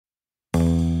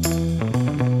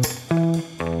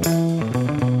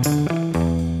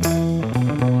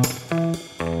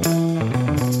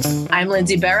I'm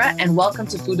Lindsay Berra, and welcome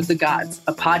to Food of the Gods,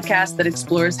 a podcast that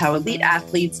explores how elite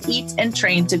athletes eat and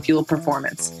train to fuel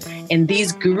performance. In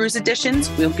these Gurus editions,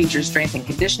 we'll feature strength and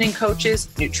conditioning coaches,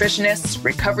 nutritionists,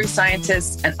 recovery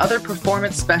scientists, and other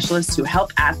performance specialists who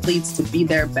help athletes to be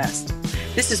their best.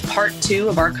 This is part 2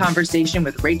 of our conversation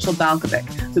with Rachel Balkovec,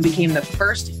 who became the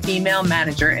first female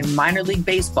manager in minor league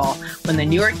baseball when the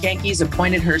New York Yankees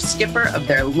appointed her skipper of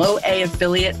their low A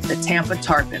affiliate, the Tampa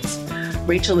Tarpons.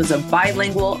 Rachel is a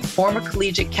bilingual former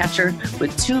collegiate catcher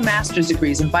with 2 master's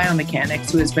degrees in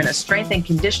biomechanics who has been a strength and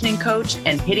conditioning coach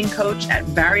and hitting coach at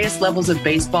various levels of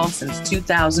baseball since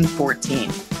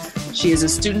 2014. She is a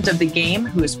student of the game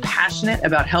who is passionate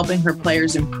about helping her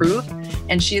players improve,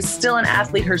 and she is still an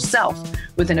athlete herself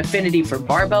with an affinity for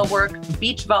barbell work,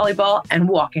 beach volleyball, and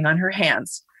walking on her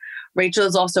hands. Rachel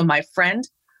is also my friend.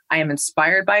 I am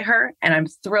inspired by her, and I'm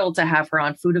thrilled to have her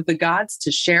on Food of the Gods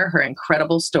to share her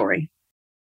incredible story.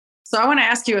 So I want to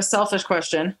ask you a selfish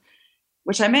question,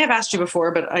 which I may have asked you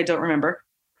before, but I don't remember.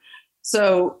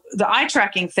 So the eye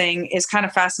tracking thing is kind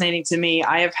of fascinating to me.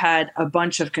 I have had a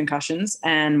bunch of concussions,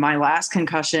 and my last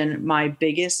concussion, my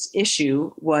biggest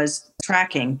issue was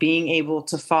tracking, being able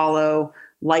to follow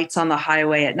lights on the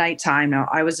highway at nighttime. Now,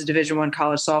 I was a Division I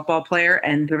college softball player,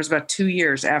 and there was about 2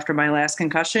 years after my last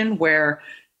concussion where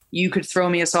you could throw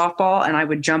me a softball and I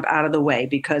would jump out of the way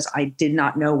because I did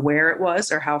not know where it was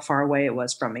or how far away it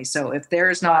was from me. So if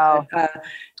there's not a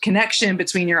connection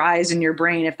between your eyes and your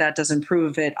brain, if that doesn't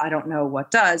prove it, I don't know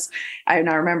what does. I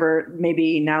remember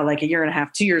maybe now like a year and a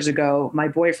half, 2 years ago, my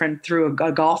boyfriend threw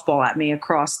a golf ball at me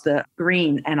across the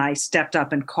green and I stepped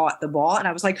up and caught the ball. And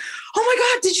I was like, oh my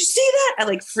God, did you see that? I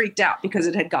like freaked out because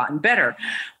it had gotten better.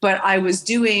 But I was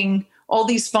doing all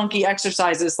these funky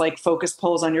exercises like focus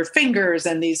pulls on your fingers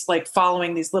and these like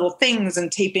following these little things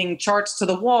and taping charts to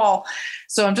the wall.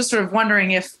 So I'm just sort of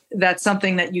wondering if that's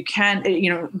something that you can,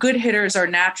 good hitters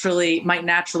might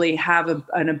naturally have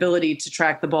an ability to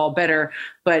track the ball better,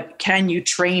 but can you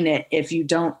train it if you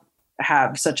don't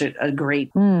have such a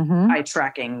great eye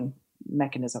tracking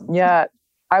mechanism? Yeah.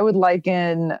 I would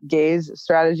liken gaze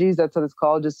strategies. That's what it's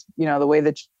called. Just, the way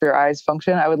that your eyes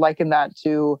function. I would liken that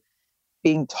to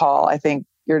being tall. I think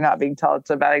you're not being tall. It's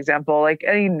a bad example. Like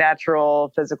any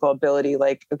natural physical ability,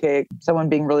 like, okay, someone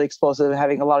being really explosive,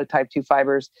 having a lot of type 2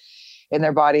 fibers in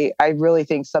their body. I really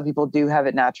think some people do have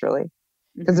it naturally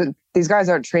because these guys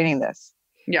aren't training this.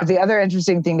 Yeah. The other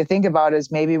interesting thing to think about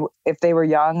is maybe if they were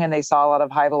young and they saw a lot of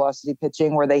high velocity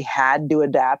pitching where they had to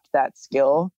adapt that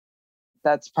skill,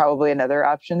 that's probably another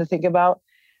option to think about.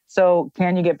 So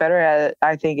can you get better at it?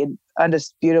 I think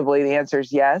undisputably the answer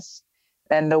is yes.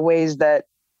 And the ways that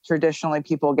traditionally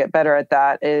people get better at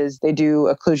that is they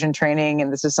do occlusion training.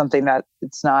 And this is something that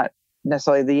it's not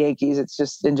necessarily the Yankees, it's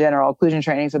just in general occlusion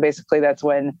training. So basically that's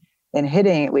when in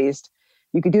hitting, at least,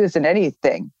 you could do this in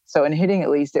anything. So in hitting, at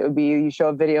least, it would be you show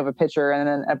a video of a pitcher and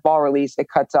then at ball release, it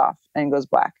cuts off and goes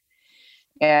black.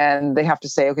 And they have to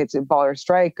say, okay, it's a ball or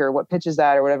strike or what pitch is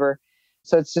that or whatever.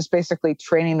 So it's just basically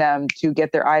training them to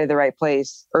get their eye to the right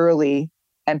place early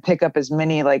and pick up as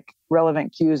many like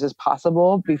relevant cues as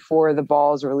possible before the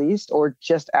ball is released or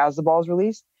just as the ball is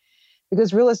released.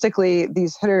 Because realistically,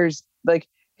 these hitters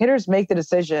make the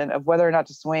decision of whether or not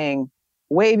to swing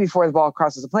way before the ball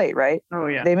crosses the plate, right? Oh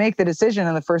yeah. They make the decision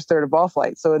in the first third of ball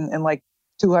flight. So in like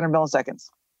 200 milliseconds.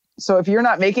 So if you're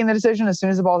not making the decision as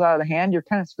soon as the ball's out of the hand, you're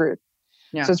kind of screwed.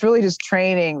 Yeah. So it's really just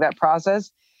training that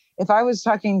process. If I was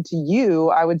talking to you,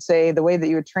 I would say the way that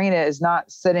you would train it is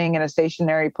not sitting in a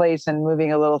stationary place and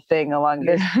moving a little thing along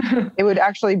it. It would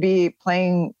actually be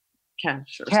playing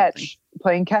catch.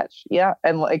 Yeah.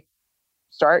 And like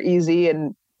start easy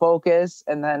and focus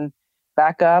and then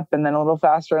back up and then a little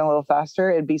faster and a little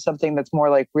faster. It'd be something that's more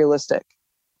like realistic.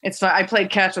 It's fun. I played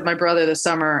catch with my brother this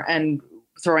summer and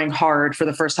throwing hard for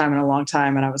the first time in a long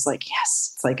time. And I was like,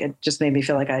 yes, it's like, it just made me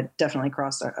feel like I definitely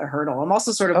crossed a hurdle. I'm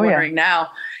also sort of wondering now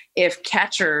if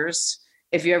catchers,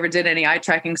 if you ever did any eye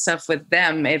tracking stuff with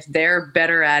them, if they're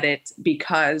better at it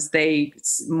because they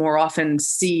more often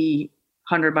see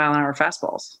 100-mile-an-hour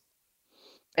fastballs.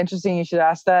 Interesting. You should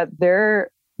ask that.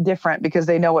 They're different because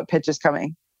they know what pitch is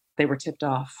coming. They were tipped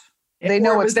off. They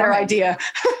know it was their idea.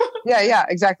 Yeah,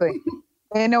 exactly.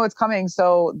 They know what's coming.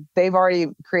 So they've already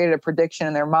created a prediction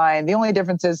in their mind. The only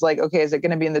difference is like, okay, is it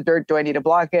going to be in the dirt? Do I need to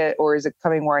block it? Or is it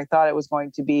coming where I thought it was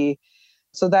going to be?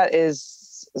 So that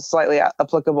is slightly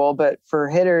applicable. But for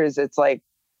hitters, it's like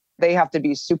they have to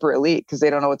be super elite because they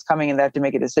don't know what's coming and they have to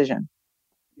make a decision.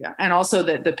 Yeah. And also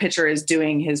that the pitcher is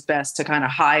doing his best to kind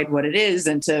of hide what it is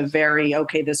and to vary,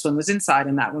 okay, this one was inside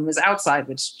and that one was outside,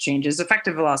 which changes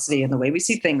effective velocity and the way we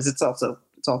see things. It's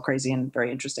all crazy and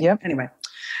very interesting. Yep. Anyway.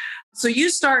 So you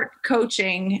start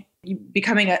coaching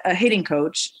becoming a hitting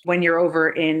coach when you're over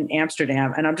in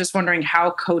Amsterdam. And I'm just wondering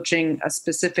how coaching a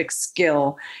specific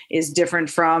skill is different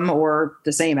from or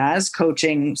the same as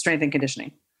coaching strength and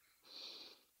conditioning.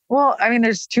 Well, I mean,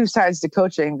 there's two sides to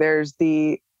coaching. There's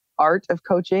the art of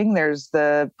coaching, there's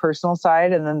the personal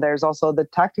side, and then there's also the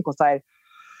tactical side.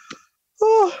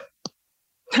 Oh,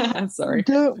 I'm sorry.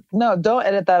 Don't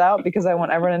edit that out because I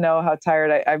want everyone to know how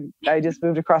tired I just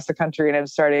moved across the country and I'm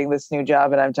starting this new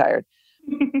job and I'm tired.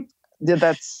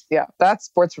 That's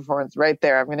sports performance right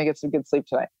there. I'm going to get some good sleep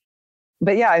tonight.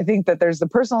 But yeah, I think that there's the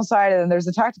personal side and then there's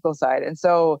the tactical side. And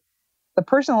so the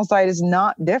personal side is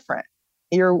not different.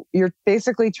 You're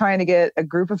basically trying to get a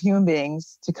group of human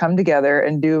beings to come together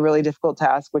and do a really difficult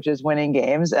task, which is winning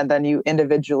games. And then you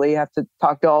individually have to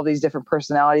talk to all these different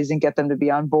personalities and get them to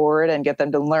be on board and get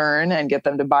them to learn and get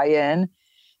them to buy in.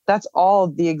 That's all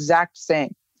the exact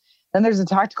same. Then there's a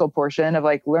tactical portion of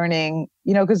like learning,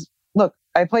 because look,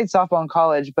 I played softball in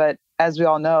college, but as we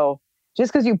all know,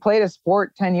 just because you played a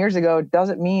sport 10 years ago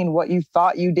doesn't mean what you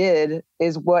thought you did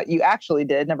is what you actually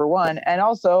did, number one. And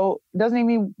also doesn't even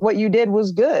mean what you did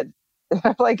was good.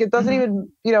 Like it doesn't even,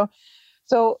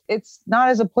 so it's not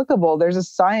as applicable. There's a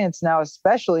science now,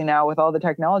 especially now with all the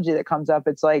technology that comes up.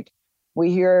 It's like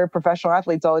we hear professional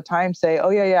athletes all the time say, oh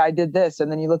yeah, I did this. And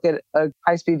then you look at a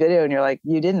high-speed video and you're like,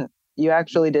 you didn't. You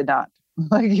actually did not.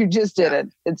 Like you just did it.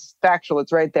 It's factual.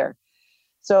 It's right there.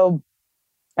 So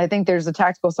I think there's the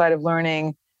tactical side of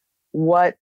learning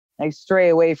what I stray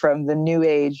away from the new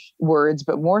age words,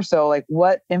 but more so like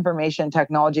what information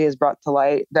technology has brought to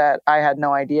light that I had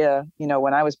no idea,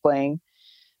 when I was playing.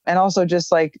 And also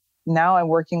just like now I'm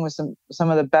working with some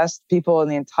of the best people in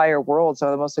the entire world, some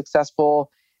of the most successful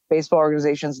baseball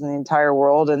organizations in the entire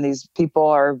world. And these people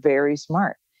are very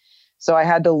smart. So I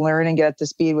had to learn and get up to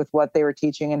speed with what they were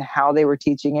teaching and how they were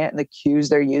teaching it and the cues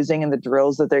they're using and the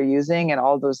drills that they're using and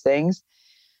all those things.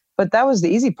 But that was the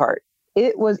easy part.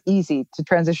 It was easy to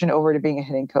transition over to being a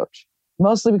hitting coach,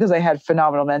 mostly because I had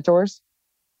phenomenal mentors.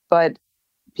 But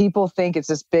people think it's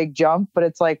this big jump, but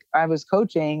it's like I was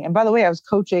coaching. And by the way, I was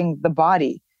coaching the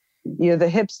body. The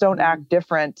hips don't act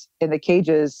different in the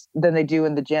cages than they do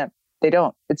in the gym. They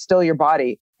don't. It's still your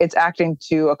body. It's acting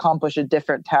to accomplish a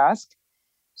different task.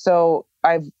 So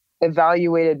I've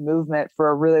evaluated movement for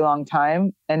a really long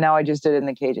time. And now I just did it in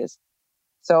the cages.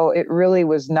 So it really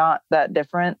was not that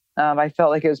different. I felt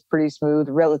like it was pretty smooth,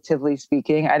 relatively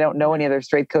speaking. I don't know any other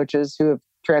strength coaches who have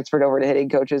transferred over to hitting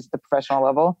coaches at the professional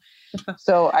level.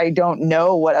 So I don't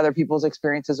know what other people's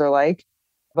experiences are like,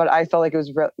 but I felt like it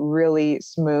was really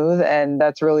smooth. And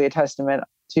that's really a testament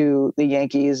to the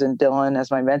Yankees and Dylan as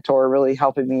my mentor, really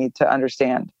helping me to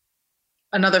understand.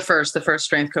 The first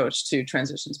strength coach to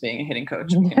transition to being a hitting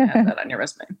coach. We can have that on your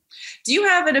resume. Do you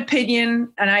have an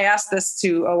opinion? And I asked this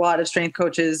to a lot of strength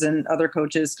coaches and other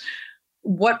coaches.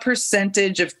 What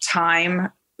percentage of time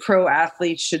pro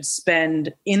athletes should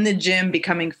spend in the gym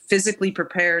becoming physically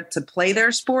prepared to play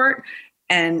their sport,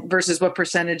 and versus what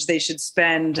percentage they should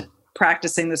spend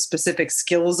practicing the specific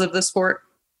skills of the sport?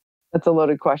 That's a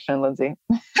loaded question, Lindsay.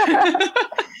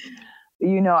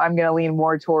 I'm going to lean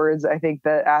more towards, I think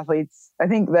that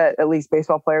at least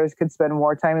baseball players could spend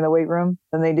more time in the weight room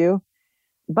than they do.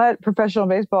 But professional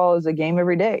baseball is a game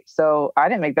every day. So I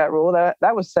didn't make that rule.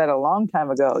 That was set a long time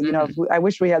ago. Mm-hmm. I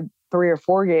wish we had 3 or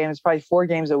 4 games, probably 4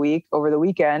 games a week over the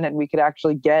weekend, and we could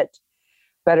actually get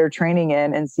better training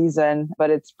in season. But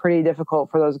it's pretty difficult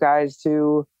for those guys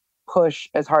to push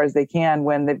as hard as they can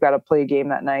when they've got to play a game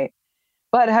that night.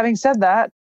 But having said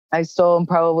that, I still am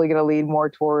probably going to lean more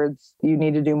towards you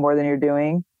need to do more than you're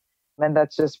doing. And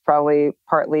that's just probably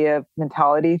partly a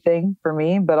mentality thing for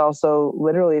me, but also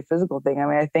literally a physical thing. I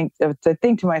mean, I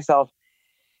think to myself,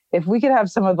 if we could have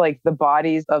some of like the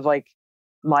bodies of like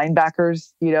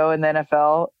linebackers, in the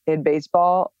NFL, in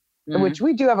baseball, which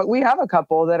we have a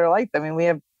couple that are like that. I mean, we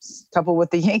have a couple with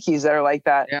the Yankees that are like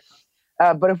that.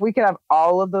 Yeah. But if we could have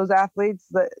all of those athletes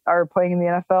that are playing in the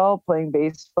NFL, playing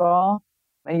baseball,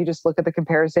 and you just look at the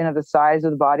comparison of the size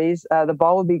of the bodies, the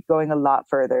ball would be going a lot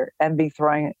further and being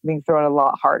thrown a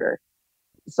lot harder.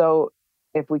 So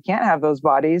if we can't have those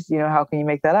bodies, how can you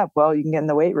make that up? Well, you can get in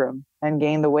the weight room and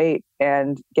gain the weight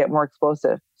and get more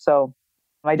explosive. So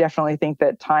I definitely think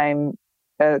that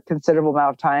a considerable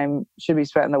amount of time should be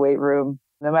spent in the weight room,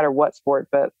 no matter what sport,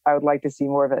 but I would like to see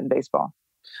more of it in baseball.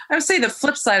 I would say the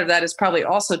flip side of that is probably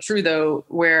also true, though,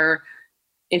 where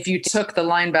if you took the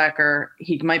linebacker,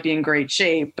 he might be in great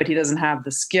shape, but he doesn't have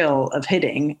the skill of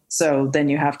hitting. So then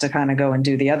you have to kind of go and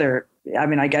do the other. I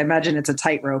mean, I imagine it's a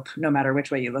tightrope no matter which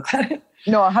way you look at it.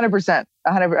 No, 100%.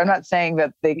 100. I'm not saying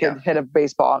that they could hit a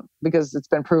baseball because it's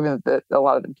been proven that a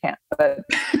lot of them can't. But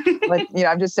like,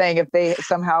 I'm just saying if they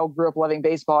somehow grew up loving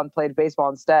baseball and played baseball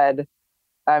instead,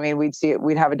 I mean,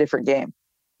 we'd have a different game.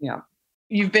 Yeah.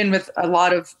 You've been with a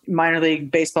lot of minor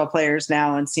league baseball players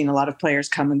now and seen a lot of players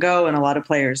come and go and a lot of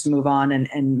players move on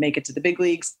and make it to the big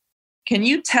leagues. Can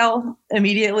you tell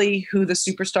immediately who the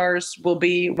superstars will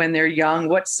be when they're young?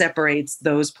 What separates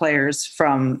those players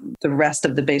from the rest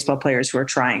of the baseball players who are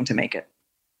trying to make it?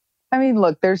 I mean,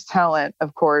 look, there's talent,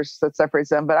 of course, that separates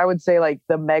them. But I would say like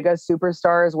the mega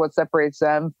superstars, what separates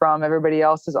them from everybody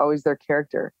else is always their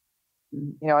character,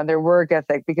 and their work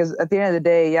ethic. Because at the end of the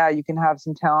day, yeah, you can have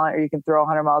some talent or you can throw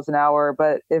 100 miles an hour.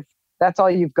 But if that's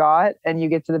all you've got and you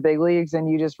get to the big leagues and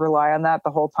you just rely on that the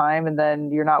whole time, and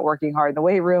then you're not working hard in the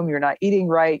weight room, you're not eating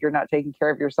right, you're not taking care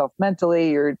of yourself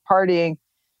mentally, you're partying,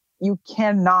 you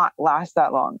cannot last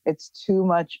that long. It's too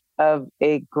much of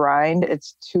a grind.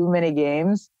 It's too many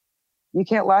games. You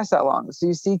can't last that long. So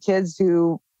you see kids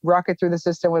who rocket through the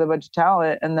system with a bunch of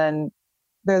talent and then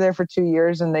they're there for 2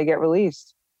 years and they get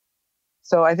released.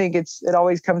 So I think it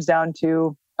always comes down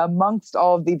to, amongst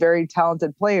all of the very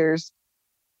talented players,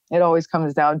 it always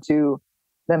comes down to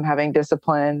them having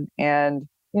discipline and,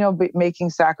 making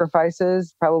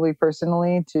sacrifices, probably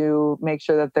personally, to make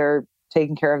sure that they're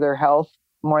taking care of their health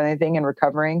more than anything and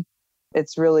recovering.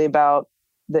 It's really about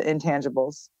the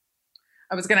intangibles.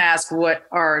 I was going to ask, what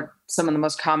are some of the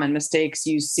most common mistakes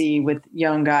you see with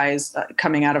young guys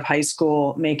coming out of high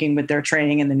school making with their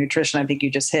training and the nutrition? I think you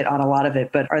just hit on a lot of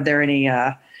it, but are there any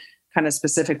kind of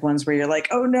specific ones where you're like,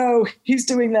 oh no, he's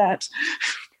doing that?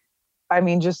 I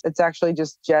mean, it's actually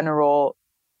just general,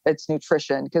 it's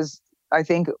nutrition. Because I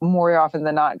think more often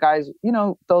than not, guys,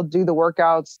 they'll do the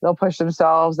workouts, they'll push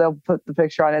themselves, they'll put the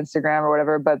picture on Instagram or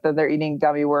whatever, but then they're eating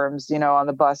gummy worms, on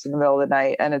the bus in the middle of the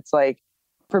night. And it's like,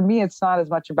 for me, it's not as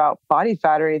much about body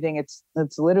fat or anything. It's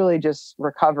literally just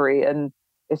recovery. And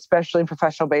especially in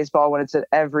professional baseball, when it's an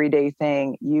everyday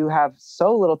thing, you have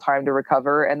so little time to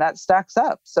recover and that stacks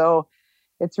up. So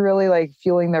it's really like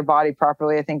fueling their body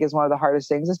properly, I think, is one of the hardest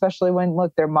things, especially when,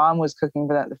 look, their mom was cooking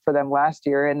for them last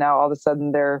year. And now all of a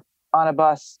sudden they're on a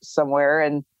bus somewhere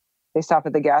and they stop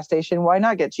at the gas station. Why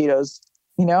not get Cheetos?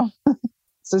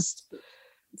 It's just,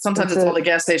 sometimes it's all the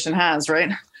gas station has,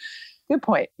 right? Good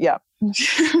point. Yeah.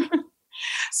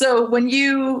 So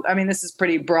this is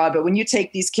pretty broad, but when you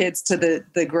take these kids to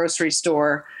the grocery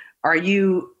store, are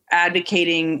you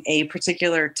advocating a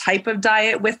particular type of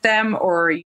diet with them,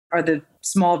 or are the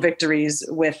small victories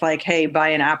with like, hey, buy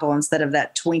an apple instead of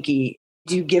that Twinkie?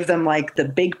 Do you give them like the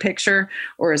big picture,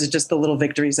 or is it just the little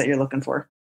victories that you're looking for?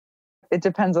 It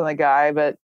depends on the guy,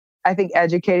 but I think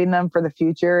educating them for the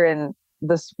future, and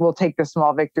this will take the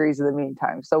small victories in the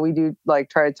meantime. So we do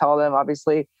try to tell them,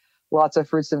 obviously, lots of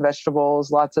fruits and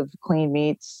vegetables, lots of clean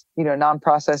meats,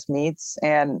 non-processed meats,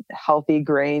 and healthy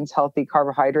grains, healthy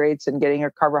carbohydrates, and getting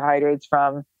your carbohydrates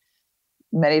from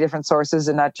many different sources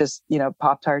and not just,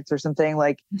 Pop-Tarts or something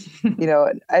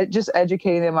just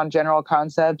educating them on general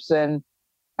concepts. And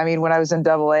I mean, when I was in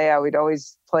AA, I would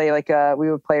always play we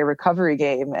would play a recovery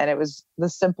game, and it was the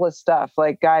simplest stuff.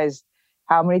 Like, guys,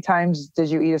 how many times did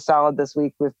you eat a salad this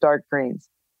week with dark greens?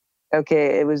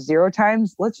 Okay, it was 0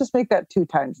 times. Let's just make that 2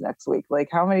 times next week. Like,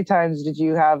 how many times did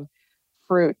you have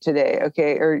fruit today?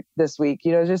 Okay, or this week,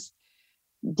 just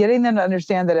getting them to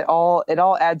understand that it all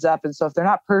adds up. And so if they're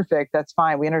not perfect, that's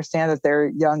fine. We understand that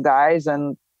they're young guys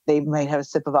and they might have a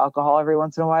sip of alcohol every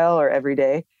once in a while or every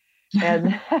day.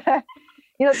 And,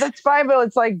 that's fine. But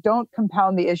it's like, don't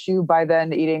compound the issue by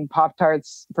then eating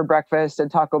Pop-Tarts for breakfast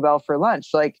and Taco Bell for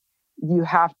lunch. Like, you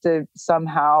have to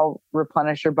somehow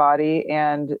replenish your body,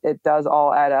 and it does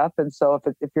all add up. And so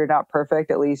if you're not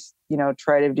perfect, at least,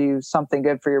 try to do something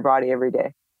good for your body every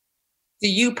day. Do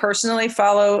you personally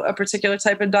follow a particular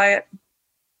type of diet?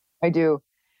 I do.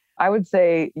 I would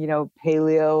say,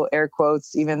 paleo, air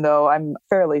quotes, even though I'm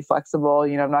fairly flexible.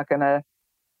 I'm not going to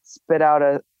spit out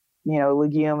a,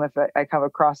 legume if I come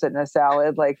across it in a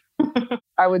salad. Like,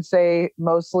 I would say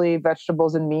mostly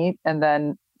vegetables and meat, and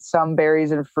then some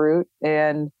berries and fruit.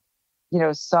 And,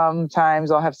 sometimes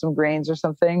I'll have some grains or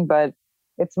something, but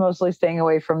it's mostly staying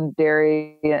away from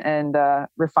dairy and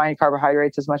refined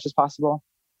carbohydrates as much as possible.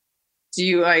 Do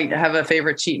you have a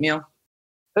favorite cheat meal?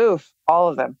 Oof, all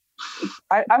of them.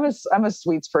 I'm a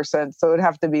sweets person, so it would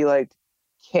have to be like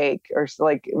cake or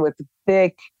like with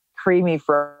thick, creamy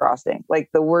frosting, like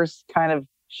the worst kind of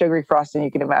sugary frosting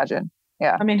you can imagine.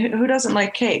 Yeah. I mean, who doesn't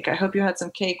like cake? I hope you had some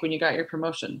cake when you got your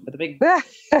promotion with a big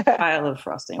pile of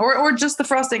frosting, or just the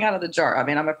frosting out of the jar. I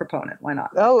mean, I'm a proponent. Why not?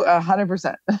 Oh,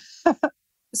 100%.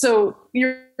 So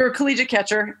you're a collegiate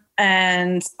catcher,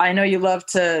 and I know you love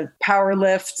to power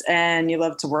lift and you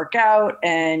love to work out,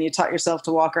 and you taught yourself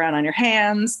to walk around on your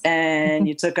hands, and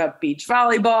you took up beach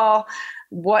volleyball.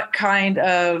 What kind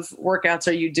of workouts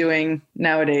are you doing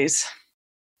nowadays?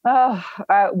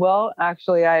 Well,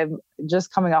 actually, I'm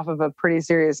just coming off of a pretty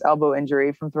serious elbow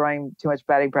injury from throwing too much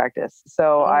batting practice.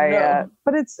 So No.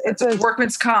 But it's a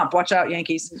workman's comp. Watch out,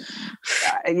 Yankees.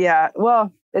 Yeah.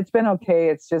 Well, it's been okay.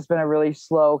 It's just been a really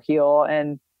slow heal.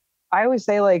 And I always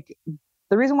say, like,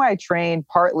 the reason why I train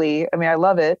partly, I mean, I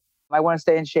love it. I want to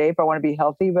stay in shape. I want to be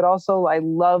healthy, but also I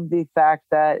love the fact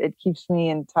that it keeps me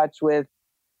in touch with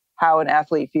how an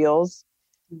athlete feels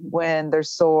when they're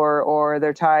sore or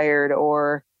they're tired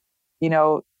or,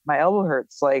 my elbow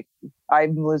hurts. Like,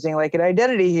 I'm losing like an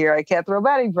identity here. I can't throw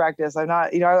batting practice. I'm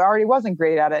not, I already wasn't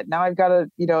great at it. Now I've got an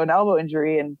elbow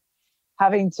injury, and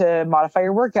having to modify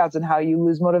your workouts and how you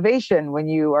lose motivation when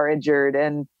you are injured.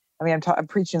 And I mean, I'm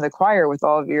preaching to the choir with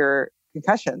all of your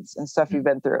concussions and stuff you've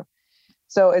been through.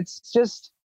 So it's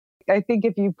just, I think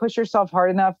if you push yourself hard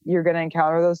enough, you're going to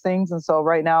encounter those things. And so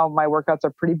right now my workouts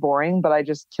are pretty boring, but I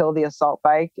just kill the assault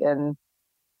bike and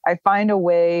I find a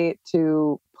way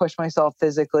to push myself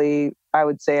physically, I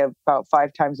would say about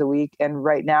 5 times a week. And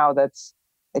right now it's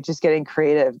just getting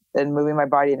creative and moving my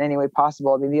body in any way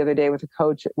possible. I mean, the other day with a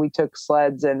coach, we took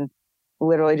sleds and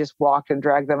literally just walked and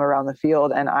dragged them around the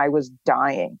field, and I was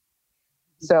dying.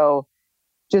 So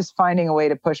just finding a way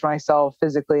to push myself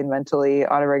physically and mentally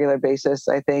on a regular basis,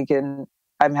 I think, and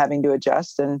I'm having to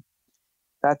adjust. And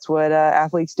that's what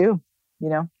athletes do,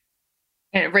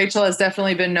 And Rachel has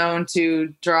definitely been known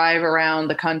to drive around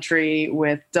the country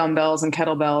with dumbbells and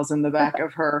kettlebells in the back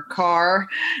of her car.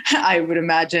 I would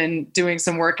imagine doing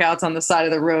some workouts on the side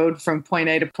of the road from point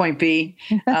A to point B,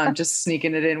 just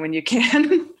sneaking it in when you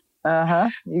can.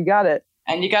 You got it.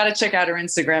 And you got to check out her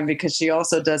Instagram because she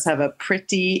also does have a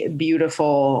pretty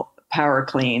beautiful power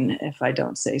clean, if I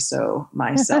don't say so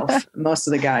myself. Most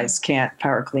of the guys can't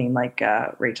power clean like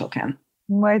Rachel can.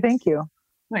 Why, thank you.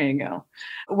 There you go.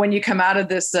 When you come out of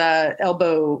this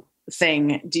elbow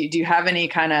thing, do you have any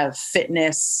kind of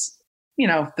fitness,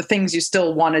 the things you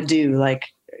still want to do, like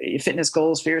fitness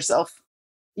goals for yourself?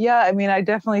 Yeah, I mean, I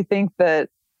definitely think that,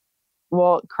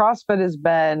 CrossFit has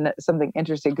been something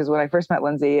interesting because when I first met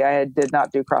Lindsay, I did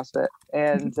not do CrossFit.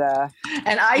 And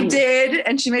and I did,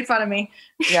 and she made fun of me.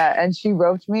 Yeah, and she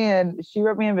roped me in,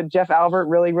 but Jeff Albert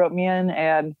really roped me in.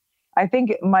 And I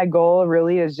think my goal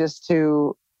really is just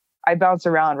I bounce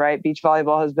around, right? Beach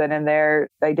volleyball has been in there.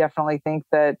 I definitely think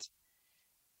that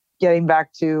getting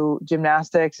back to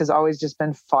gymnastics has always just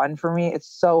been fun for me. It's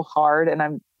so hard, and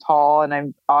I'm tall and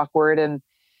I'm awkward, and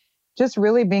just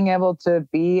really being able to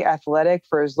be athletic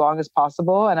for as long as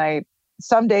possible. And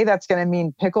someday that's going to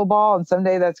mean pickleball, and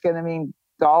someday that's going to mean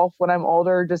golf when I'm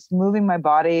older, just moving my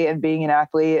body and being an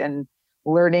athlete and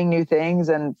learning new things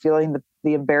and feeling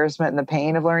the embarrassment and the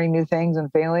pain of learning new things and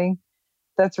failing.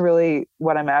 That's really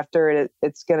what I'm after.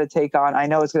 It's going to take on, I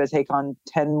know it's going to take on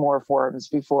 10 more forms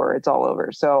before it's all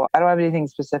over. So I don't have anything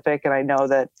specific. And I know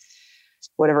that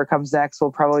whatever comes next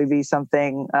will probably be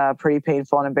something pretty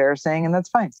painful and embarrassing. And that's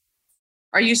fine.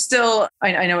 Are you still,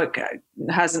 I know it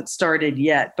hasn't started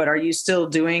yet, but are you still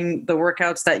doing the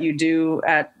workouts that you do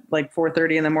at like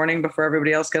 4:30 in the morning before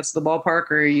everybody else gets to the ballpark?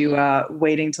 Or are you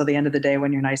waiting till the end of the day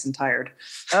when you're nice and tired?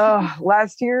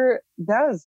 Last year,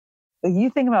 you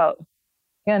think about,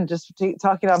 again, just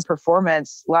talking on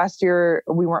performance. Last year,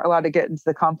 we weren't allowed to get into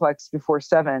the complex before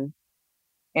 7.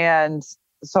 And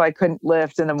so I couldn't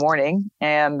lift in the morning,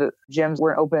 and gyms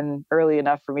weren't open early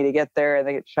enough for me to get there and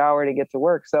then get showered and get to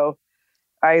work. So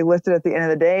I lifted at the end of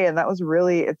the day. And that was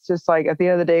really, it's just like at the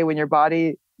end of the day, when your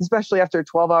body, especially after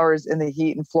 12 hours in the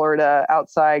heat in Florida,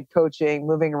 outside coaching,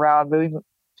 moving around,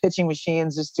 pitching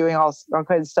machines, just doing all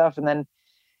kinds of stuff. And then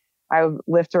I would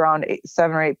lift around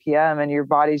 7 or 8 p.m. and your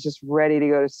body's just ready to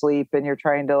go to sleep and you're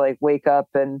trying to like wake up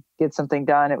and get something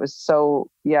done. It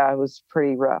was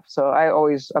pretty rough. So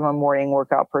I'm a morning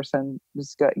workout person.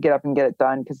 Just get up and get it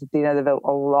done. Because at the end of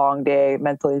a long day,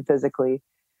 mentally and physically,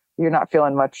 you're not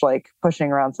feeling much like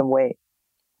pushing around some weight.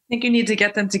 I think you need to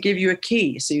get them to give you a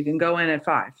key so you can go in at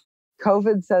 5.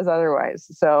 COVID says otherwise.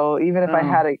 So even if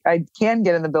I can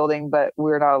get in the building, but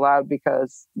we're not allowed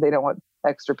because they don't want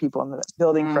extra people in the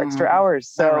building for extra hours.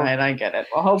 So all right, I get it.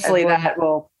 Well, hopefully that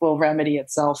will remedy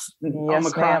itself. Yes,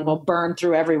 Omicron will burn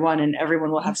through everyone and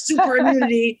everyone will have super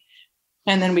immunity.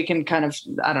 And then we can kind of,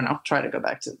 I don't know, try to go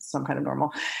back to some kind of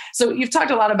normal. So you've talked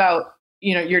a lot about,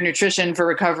 your nutrition for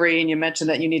recovery, and you mentioned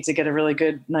that you need to get a really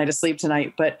good night of sleep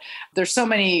tonight, but there's so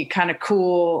many kind of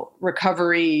cool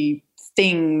recovery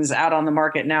things out on the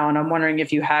market now. And I'm wondering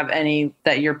if you have any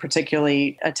that you're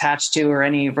particularly attached to or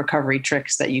any recovery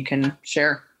tricks that you can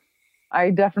share.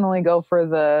 I definitely go for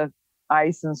the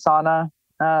ice and sauna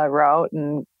route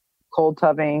and cold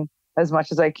tubbing as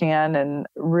much as I can. And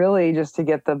really just to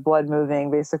get the blood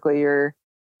moving. Basically,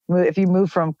 if you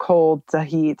move from cold to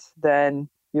heat, then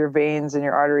your veins and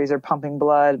your arteries are pumping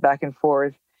blood back and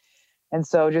forth. And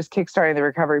so just kickstarting the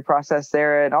recovery process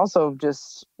there. And also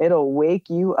just, it'll wake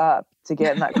you up to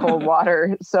get in that cold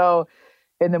water. So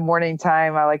in the morning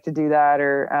time, I like to do that.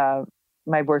 Or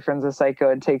my boyfriend's a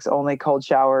psycho and takes only cold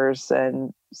showers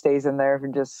and stays in there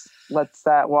and just lets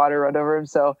that water run over him.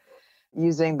 So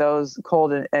using those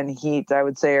cold and heat, I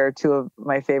would say, are two of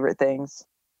my favorite things.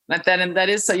 That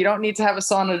is, so you don't need to have a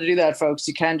sauna to do that, folks.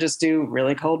 You can just do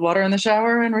really cold water in the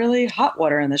shower and really hot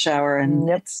water in the shower, and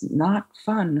it's not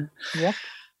fun. Yep.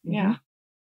 Yeah. Mm-hmm.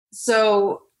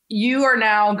 So you are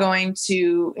now going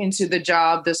into the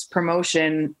job, this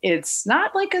promotion. It's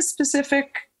not like a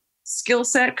specific skill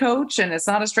set coach, and it's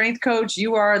not a strength coach.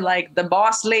 You are like the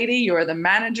boss lady. You are the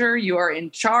manager. You are in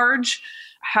charge.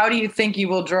 How do you think you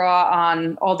will draw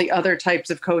on all the other types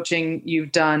of coaching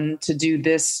you've done to do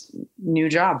this new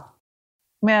job?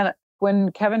 Man,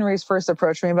 when Kevin Reese first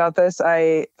approached me about this,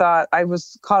 I thought I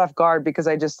was caught off guard because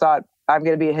I just thought I'm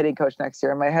going to be a hitting coach next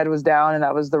year. My head was down and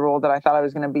that was the role that I thought I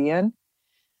was going to be in.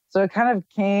 So it kind of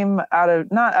came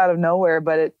not out of nowhere,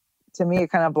 but to me, it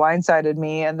kind of blindsided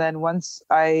me. And then once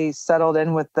I settled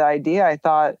in with the idea, I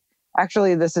thought,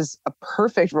 actually, this is a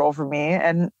perfect role for me.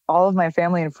 And all of my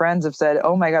family and friends have said,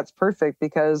 oh my God, it's perfect,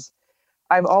 because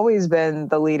I've always been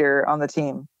the leader on the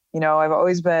team. You know, I've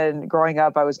always been, growing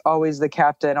up, I was always the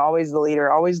captain, always the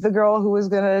leader, always the girl who was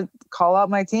going to call out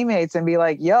my teammates and be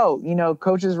like, yo, you know,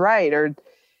 coach is right. Or,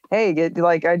 hey,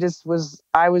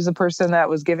 I was the person that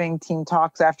was giving team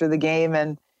talks after the game.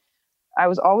 And I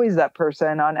was always that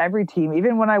person on every team,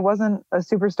 even when I wasn't a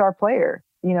superstar player.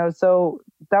 You know, so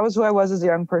that was who I was as a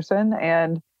young person.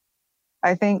 And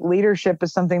I think leadership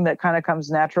is something that kind of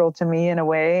comes natural to me in a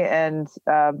way. And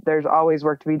there's always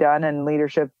work to be done. And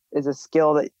leadership is a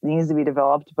skill that needs to be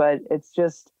developed. But it's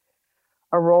just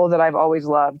a role that I've always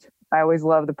loved. I always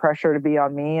love the pressure to be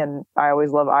on me. And I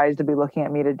always love eyes to be looking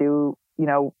at me to do, you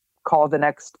know, call the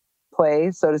next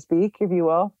play, so to speak, if you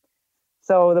will.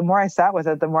 So the more I sat with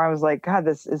it, the more I was like, God,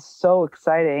 this is so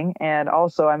exciting. And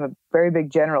also, I'm a very big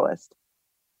generalist.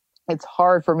 It's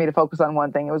hard for me to focus on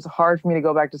one thing. It was hard for me to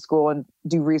go back to school and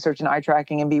do research in eye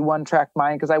tracking and be one track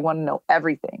mind, because I want to know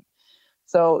everything.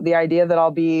 So the idea that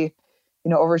I'll be,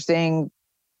 you know, overseeing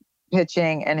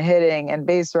pitching and hitting and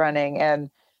base running and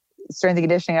strength and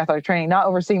conditioning, athletic training, not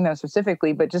overseeing them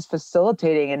specifically, but just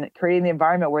facilitating and creating the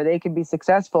environment where they can be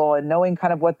successful and knowing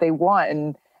kind of what they want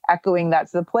and echoing that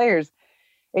to the players,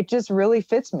 it just really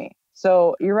fits me.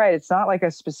 So you're right. It's not like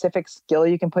a specific skill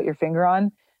you can put your finger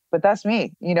on. But that's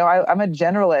me. You know, I'm a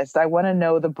generalist. I want to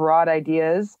know the broad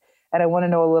ideas, and I want to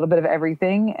know a little bit of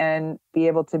everything and be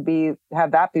able to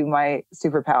have that be my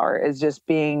superpower, is just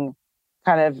being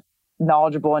kind of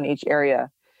knowledgeable in each area,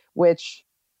 which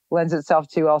lends itself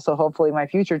to also hopefully my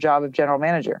future job of general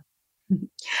manager.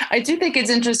 I do think it's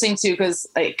interesting too, because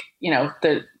like, you know,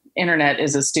 the internet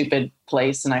is a stupid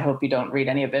place and I hope you don't read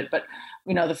any of it, but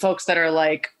you know, the folks that are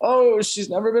like, oh, she's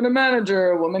never been a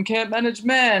manager, a woman can't manage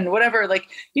men, whatever. Like,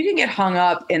 you can get hung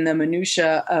up in the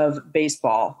minutia of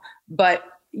baseball, but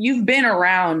you've been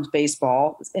around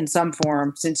baseball in some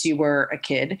form since you were a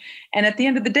kid. And at the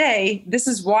end of the day, this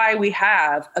is why we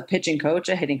have a pitching coach,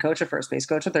 a hitting coach, a first base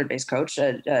coach, a third base coach,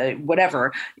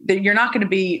 whatever. You're not going to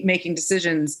be making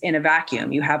decisions in a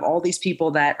vacuum. You have all these people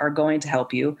that are going to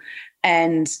help you.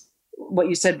 And what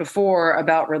you said before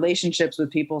about relationships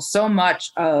with people, so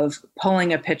much of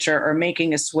pulling a pitcher or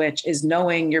making a switch is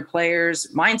knowing your player's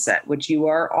mindset, which you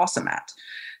are awesome at.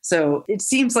 So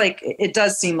it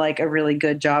does seem like a really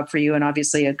good job for you, and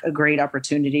obviously a great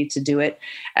opportunity to do it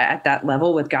at that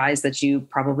level with guys that you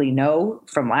probably know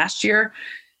from last year.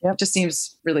 Yep. It just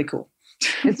seems really cool.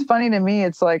 It's funny to me.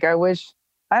 It's like, I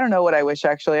don't know what I wish,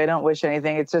 actually. I don't wish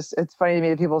anything. It's funny to me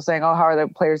that people saying, oh, how are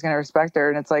the players going to respect her?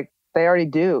 And it's like, they already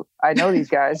do. I know these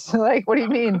guys. Like, what do you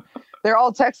mean? They're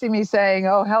all texting me saying,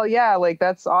 oh, hell yeah. Like,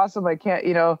 that's awesome. I can't,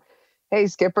 you know, hey,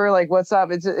 Skipper, like, what's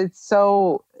up? It's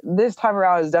so, this time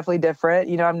around is definitely different.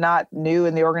 You know, I'm not new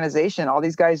in the organization. All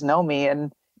these guys know me,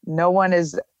 and no one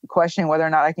is questioning whether or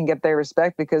not I can get their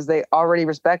respect, because they already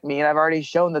respect me. And I've already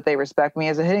shown that they respect me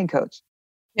as a hitting coach.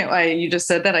 Yeah, you just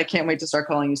said that. I can't wait to start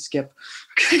calling you Skip.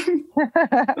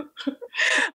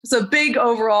 So big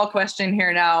overall question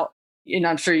here now. And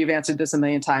I'm sure you've answered this a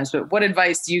million times, but what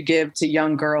advice do you give to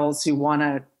young girls who want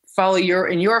to follow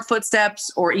in your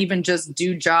footsteps, or even just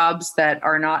do jobs that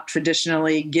are not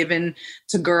traditionally given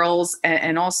to girls,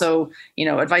 and also,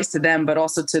 advice to them, but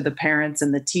also to the parents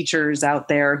and the teachers out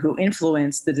there who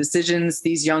influence the decisions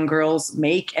these young girls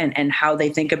make, and how they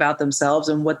think about themselves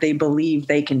and what they believe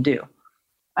they can do?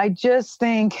 I just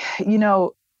think,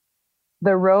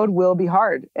 the road will be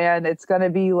hard, and it's going to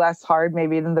be less hard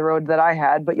maybe than the road that I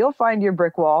had, but you'll find your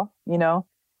brick wall, you'll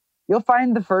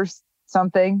find the first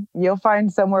something, you'll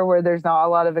find somewhere where there's not a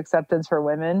lot of acceptance for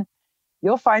women.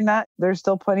 You'll find that there's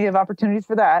still plenty of opportunities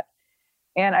for that.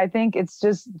 And I think it's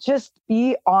just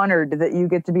be honored that you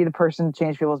get to be the person to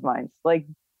change people's minds. Like,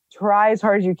 try as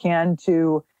hard as you can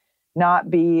to not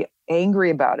be angry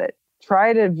about it.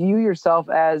 Try to view yourself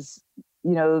as,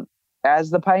 as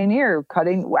the pioneer,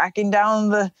 whacking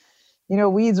down the,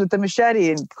 weeds with the machete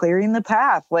and clearing the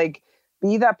path. Like,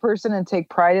 be that person and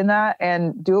take pride in that,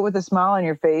 and do it with a smile on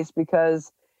your face,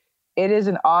 because it is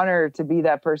an honor to be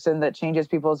that person that changes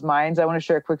people's minds. I want to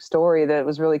share a quick story that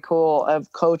was really cool. A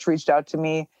coach reached out to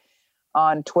me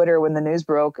on Twitter when the news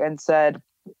broke and said,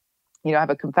 I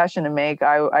have a confession to make.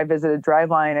 I visited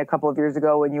Driveline a couple of years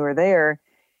ago when you were there,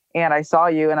 and I saw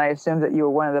you, and I assumed that you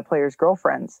were one of the players'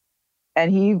 girlfriends.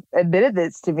 And he admitted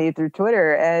this to me through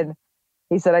Twitter. And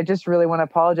he said, I just really want to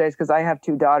apologize because I have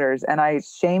 2 daughters, and I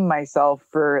shame myself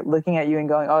for looking at you and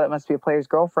going, oh, that must be a player's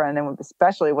girlfriend. And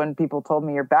especially when people told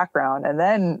me your background, and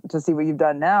then to see what you've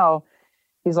done now,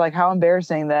 he's like, how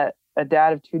embarrassing that a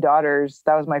dad of 2 daughters,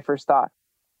 that was my first thought.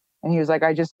 And he was like,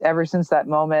 ever since that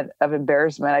moment of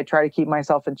embarrassment, I try to keep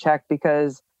myself in check,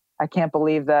 because I can't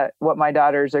believe that what my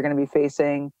daughters are going to be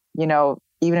facing,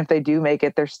 even if they do make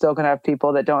it, they're still going to have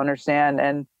people that don't understand.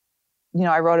 And,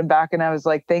 I wrote him back and I was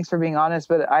like, thanks for being honest,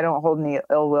 but I don't hold any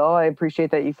ill will. I appreciate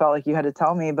that you felt like you had to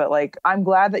tell me, but like, I'm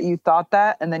glad that you thought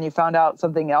that, and then you found out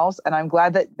something else. And I'm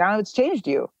glad that now it's changed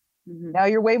you. Mm-hmm. Now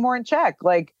you're way more in check.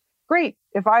 Like, great.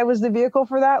 If I was the vehicle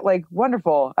for that, like,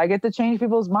 wonderful. I get to change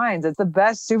people's minds. It's the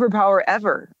best superpower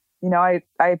ever. I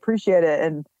appreciate it.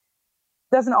 And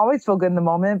it doesn't always feel good in the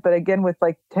moment. But again, with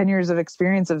like 10 years of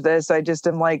experience of this, I just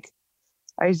am like,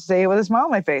 I say it with a smile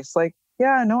on my face. Like,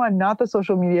 yeah, no, I'm not the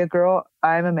social media girl.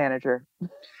 I'm a manager.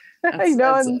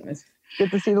 And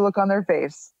get to see the look on their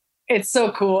face. It's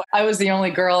so cool. I was the only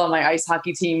girl on my ice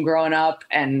hockey team growing up,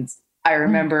 and I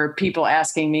remember people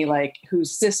asking me like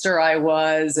whose sister I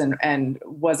was, and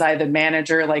was I the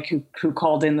manager, like who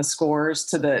called in the scores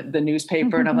to the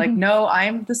newspaper. And I'm like, no,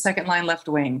 I'm the second line left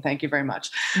wing. Thank you very much.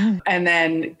 And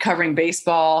then covering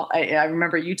baseball, I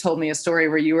remember you told me a story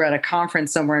where you were at a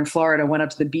conference somewhere in Florida, went up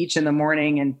to the beach in the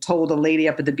morning and told a lady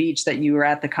up at the beach that you were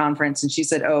at the conference. And she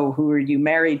said, oh, who are you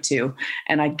married to?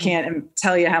 And I can't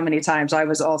tell you how many times I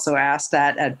was also asked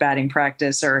that at batting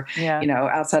practice, or,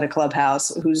 outside a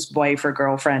clubhouse, whose wife or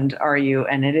girlfriend are you?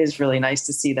 And it is really nice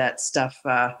to see that stuff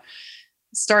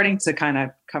starting to kind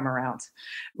of come around.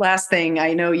 Last thing,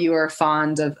 I know you are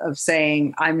fond of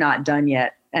saying, I'm not done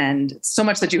yet. And so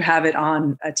much that you have it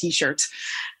on a t-shirt.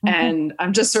 Mm-hmm. And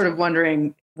I'm just sort of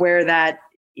wondering where that,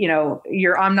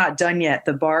 your I'm not done yet,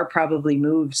 the bar probably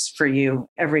moves for you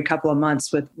every couple of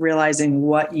months with realizing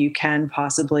what you can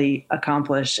possibly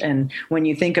accomplish. And when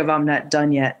you think of I'm not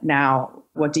done yet now,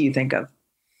 what do you think of?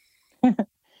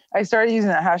 I started using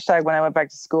that hashtag when I went back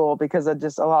to school, because of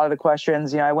just a lot of the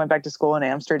questions. I went back to school in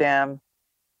Amsterdam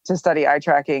to study eye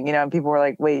tracking, and people were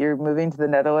like, wait, you're moving to the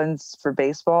Netherlands for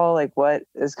baseball? Like, what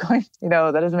is going,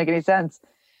 that doesn't make any sense.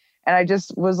 And I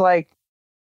just was like,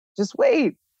 just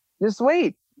wait.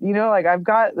 Like, I've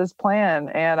got this plan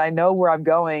and I know where I'm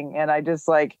going. And I just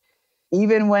like,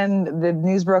 even when the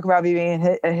news broke about me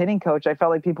being a hitting coach, I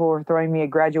felt like people were throwing me a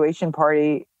graduation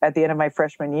party at the end of my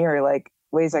freshman year. Like,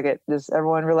 wait a second, just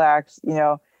everyone relax.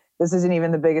 This isn't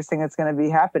even the biggest thing that's going to be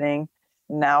happening.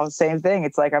 Now, same thing.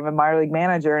 It's like, I'm a minor league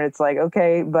manager, and it's like,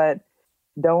 okay, but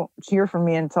don't cheer for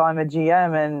me until I'm a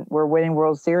GM and we're winning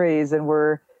World Series and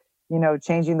we're,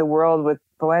 changing the world with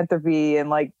philanthropy. And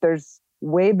like, there's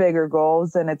way bigger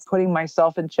goals, and it's putting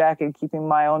myself in check and keeping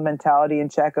my own mentality in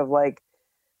check of like,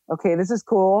 okay, this is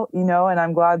cool, and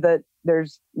I'm glad that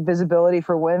there's visibility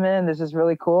for women. This is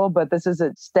really cool, but this is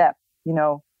a step,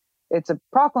 it's a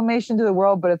proclamation to the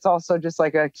world, but it's also just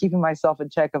like a keeping myself in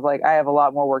check of like, I have a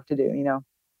lot more work to do,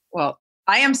 Well,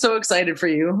 I am so excited for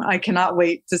you. I cannot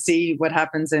wait to see what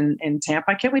happens in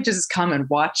Tampa. I can't wait to just come and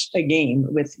watch a game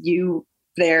with you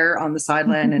there on the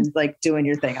sideline and like doing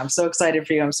your thing. I'm so excited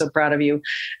for you. I'm so proud of you.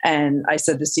 And I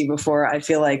said this to you before, I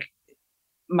feel like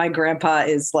my grandpa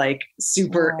is like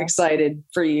super excited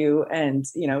for you. And,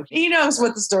 he knows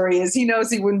what the story is. He knows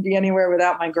he wouldn't be anywhere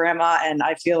without my grandma. And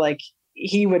I feel like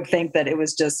he would think that it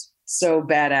was just so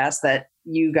badass that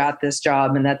you got this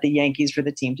job and that the Yankees were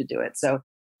the team to do it. So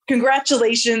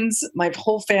congratulations. My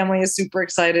whole family is super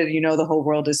excited. You know, the whole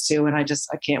world is too. And I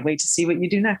can't wait to see what you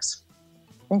do next.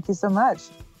 Thank you so much.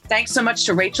 Thanks so much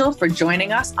to Rachel for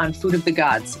joining us on Food of the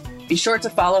Gods. Be sure to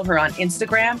follow her on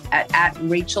Instagram at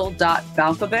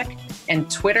rachel.balkovec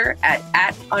and Twitter at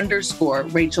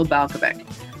 @_Rachel Balkovec.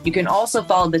 You can also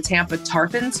follow the Tampa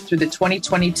Tarpons through the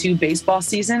 2022 baseball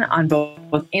season on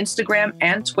both Instagram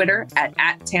and Twitter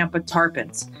at Tampa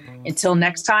Tarpons. Until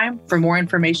next time, for more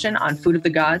information on Food of the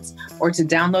Gods or to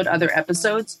download other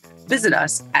episodes, visit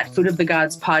us at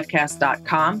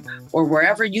foodofthegodspodcast.com or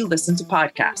wherever you listen to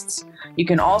podcasts. You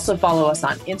can also follow us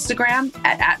on Instagram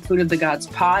at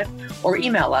foodofthegodspod or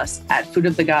email us at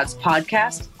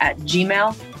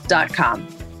foodofthegodspodcast@gmail.com.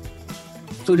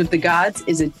 Food of the Gods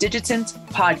is a Digitant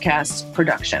podcast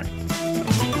production.